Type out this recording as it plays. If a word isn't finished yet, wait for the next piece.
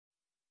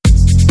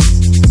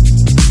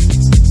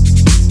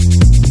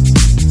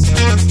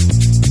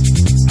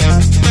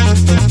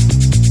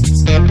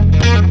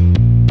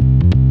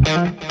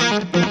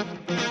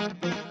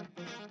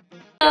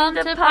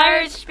to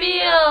Pirate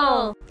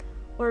Spiel!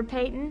 We're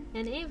Peyton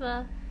and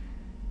Ava.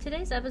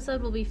 Today's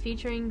episode will be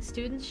featuring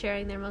students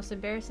sharing their most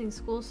embarrassing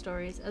school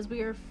stories as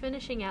we are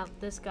finishing out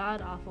this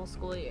god-awful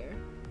school year.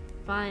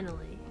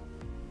 Finally.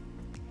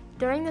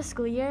 During the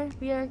school year,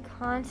 we are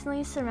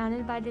constantly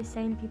surrounded by the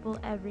same people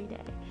every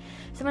day.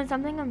 So when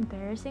something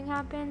embarrassing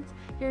happens,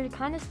 you're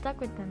kind of stuck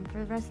with them for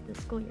the rest of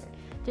the school year,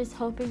 just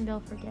hoping they'll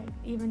forget,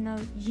 even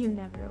though you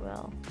never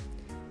will.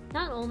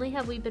 Not only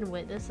have we been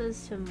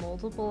witnesses to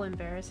multiple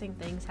embarrassing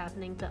things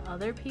happening to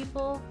other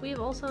people, we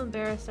have also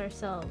embarrassed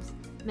ourselves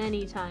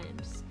many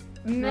times.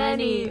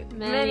 Many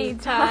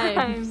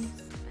times.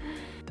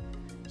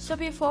 So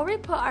before we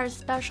put our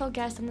special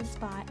guest on the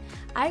spot,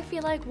 I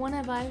feel like one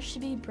of us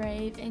should be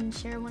brave and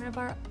share one of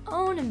our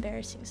own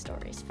embarrassing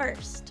stories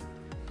first.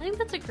 I think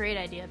that's a great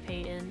idea,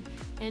 Peyton.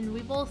 And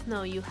we both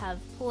know you have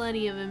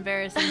plenty of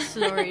embarrassing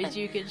stories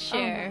you could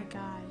share. Oh my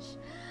gosh.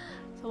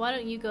 So why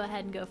don't you go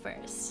ahead and go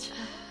first?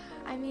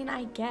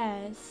 I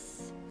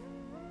guess.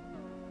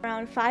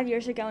 Around 5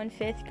 years ago in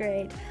 5th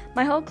grade,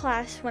 my whole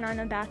class went on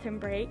a bathroom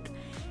break,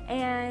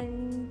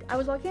 and I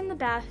was walking in the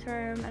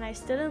bathroom and I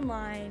stood in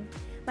line.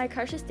 My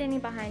crush was standing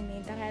behind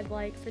me that I had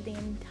liked for the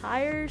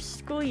entire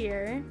school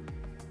year.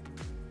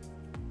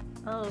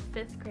 Oh,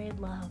 5th grade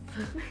love.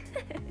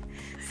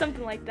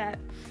 Something like that.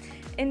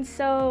 And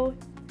so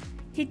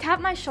he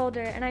tapped my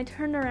shoulder and I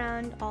turned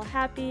around all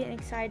happy and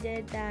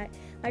excited that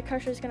my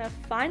crush was gonna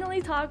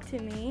finally talk to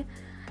me.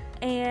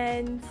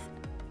 And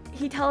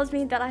he tells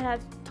me that I have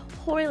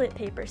toilet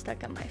paper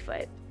stuck on my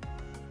foot.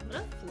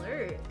 What a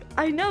flirt.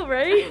 I know,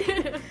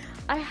 right?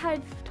 I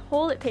had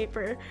toilet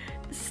paper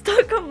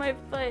stuck on my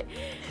foot.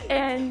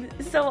 And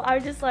so I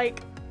just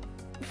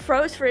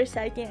froze for a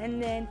second,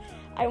 and then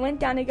I went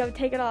down to go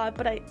take it off,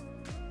 but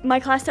my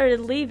class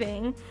started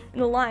leaving in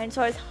the line,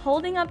 so I was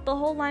holding up the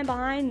whole line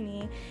behind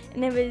me,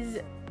 and it was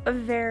a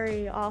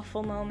very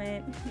awful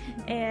moment.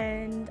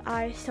 And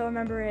I still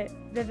remember it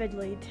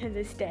vividly to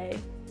this day.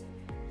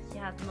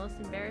 Yeah, the most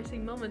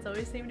embarrassing moments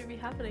always seem to be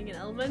happening in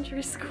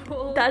elementary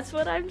school. That's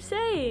what I'm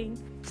saying.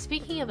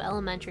 Speaking of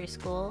elementary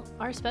school,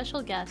 our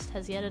special guest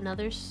has yet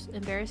another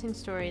embarrassing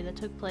story that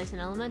took place in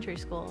elementary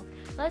school.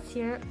 Let's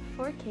hear it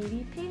for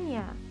Katie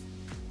Pena.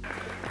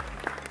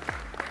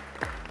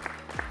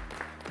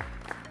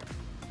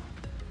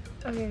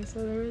 Okay,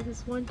 so there was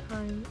this one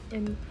time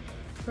in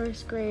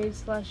 1st grade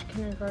 /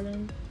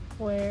 kindergarten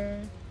where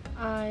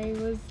I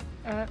was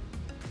at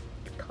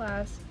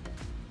class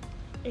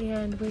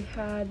and we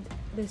had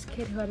this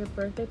kid who had a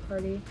birthday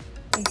party,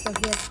 and so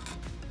he had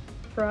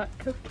brought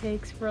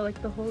cupcakes for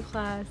the whole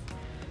class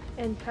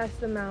and passed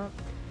them out,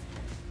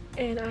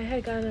 and I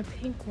had gotten a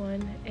pink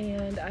one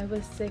and I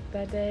was sick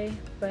that day,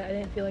 but I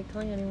didn't feel like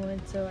telling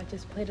anyone, so I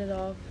just played it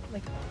off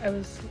like I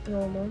was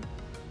normal.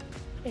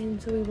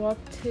 And so we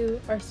walked to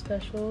our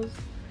specials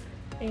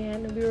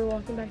and we were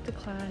walking back to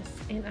class,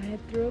 and I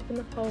had threw up in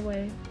the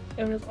hallway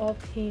and it was all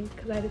pink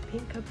because I had a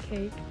pink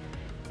cupcake.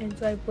 And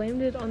so I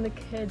blamed it on the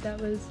kid that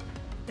was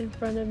in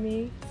front of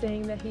me,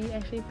 saying that he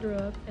actually threw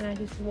up, and I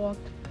just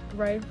walked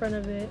right in front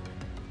of it.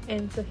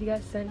 And so he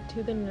got sent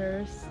to the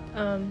nurse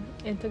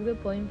and took the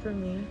blame for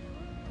me,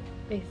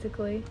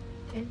 basically.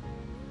 And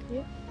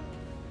yeah.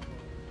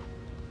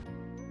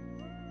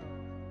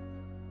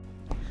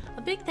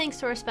 A big thanks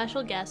to our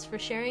special guests for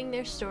sharing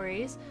their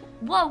stories.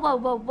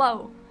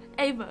 Whoa.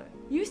 Ava,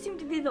 you seem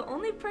to be the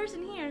only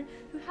person here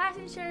who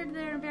hasn't shared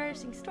their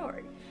embarrassing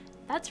story.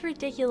 That's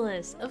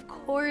ridiculous. Of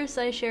course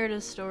I shared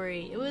a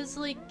story. It was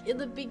in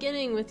the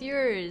beginning with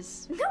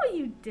yours. No,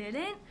 you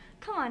didn't.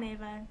 Come on,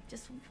 Ava.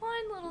 Just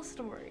one little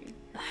story.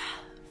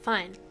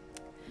 Fine.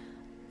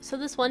 So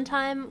this one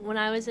time when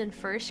I was in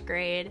 1st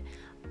grade,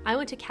 I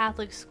went to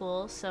Catholic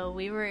school, so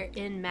we were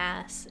in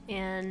mass,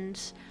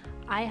 and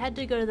I had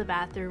to go to the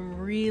bathroom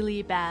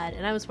really bad,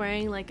 and I was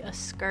wearing a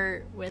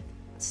skirt with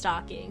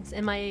stockings,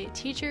 and my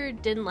teacher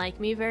didn't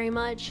like me very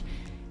much,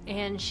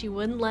 and she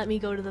wouldn't let me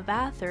go to the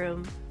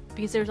bathroom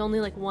because there was only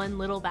one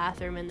little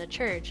bathroom in the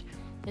church,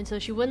 and so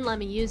she wouldn't let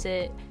me use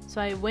it. So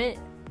I went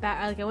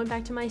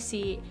back to my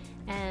seat,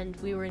 and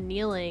we were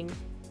kneeling,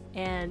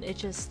 and it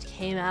just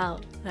came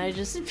out, and I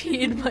just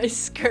peed my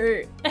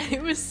skirt, and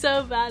it was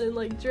so bad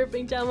and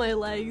dripping down my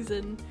legs,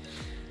 and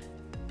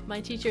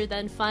my teacher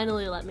then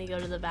finally let me go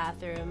to the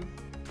bathroom,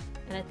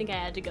 and I think I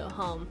had to go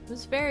home. It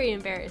was very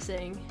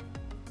embarrassing.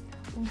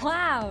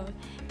 Wow,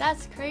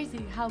 that's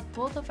crazy how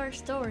both of our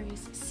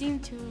stories seem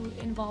to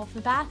involve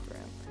the bathroom.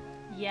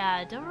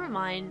 Yeah, don't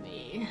remind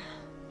me.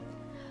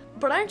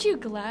 But aren't you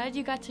glad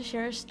you got to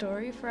share a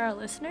story for our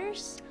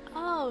listeners?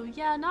 Oh,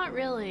 yeah, not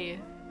really.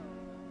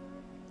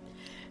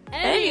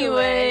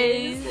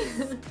 Anyways.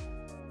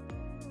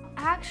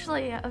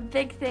 Actually, a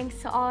big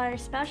thanks to all our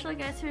special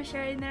guests for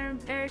sharing their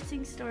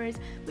embarrassing stories,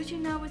 which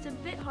was a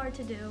bit hard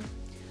to do.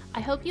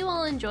 I hope you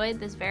all enjoyed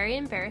this very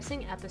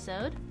embarrassing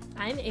episode.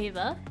 I'm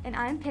Ava. And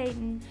I'm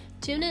Peyton.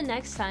 Tune in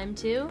next time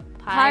to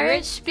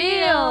Pirate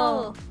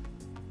Spiel!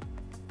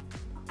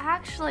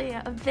 Actually,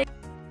 a big